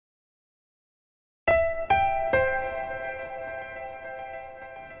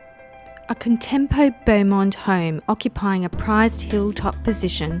A contempo Beaumonde home occupying a prized hilltop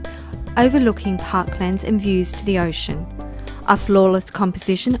position, overlooking parklands and views to the ocean. A flawless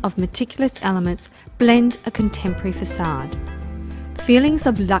composition of meticulous elements blend a contemporary facade. Feelings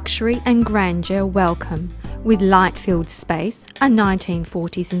of luxury and grandeur welcome, with light-filled space, a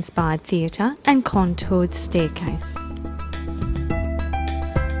 1940s-inspired theatre and contoured staircase.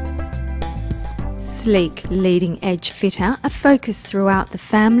 Sleek, leading-edge fit-out are focused throughout the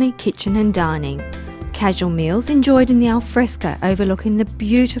family kitchen and dining. Casual meals enjoyed in the alfresco overlooking the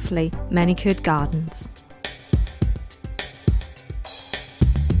beautifully manicured gardens.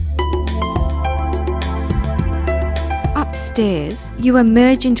 Upstairs, you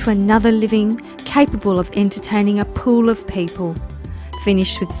emerge into another living capable of entertaining a pool of people,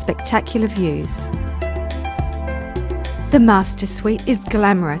 finished with spectacular views. The master suite is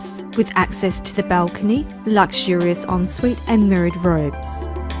glamorous, with access to the balcony, luxurious ensuite and mirrored robes.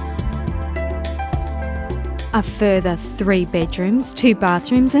 A further 3 bedrooms, 2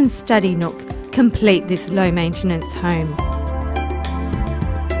 bathrooms and study nook complete this low-maintenance home.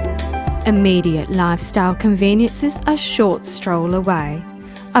 Immediate lifestyle conveniences a short stroll away.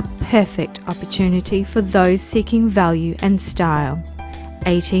 A perfect opportunity for those seeking value and style.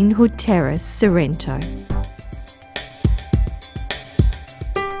 18 Terrace, Sorrento.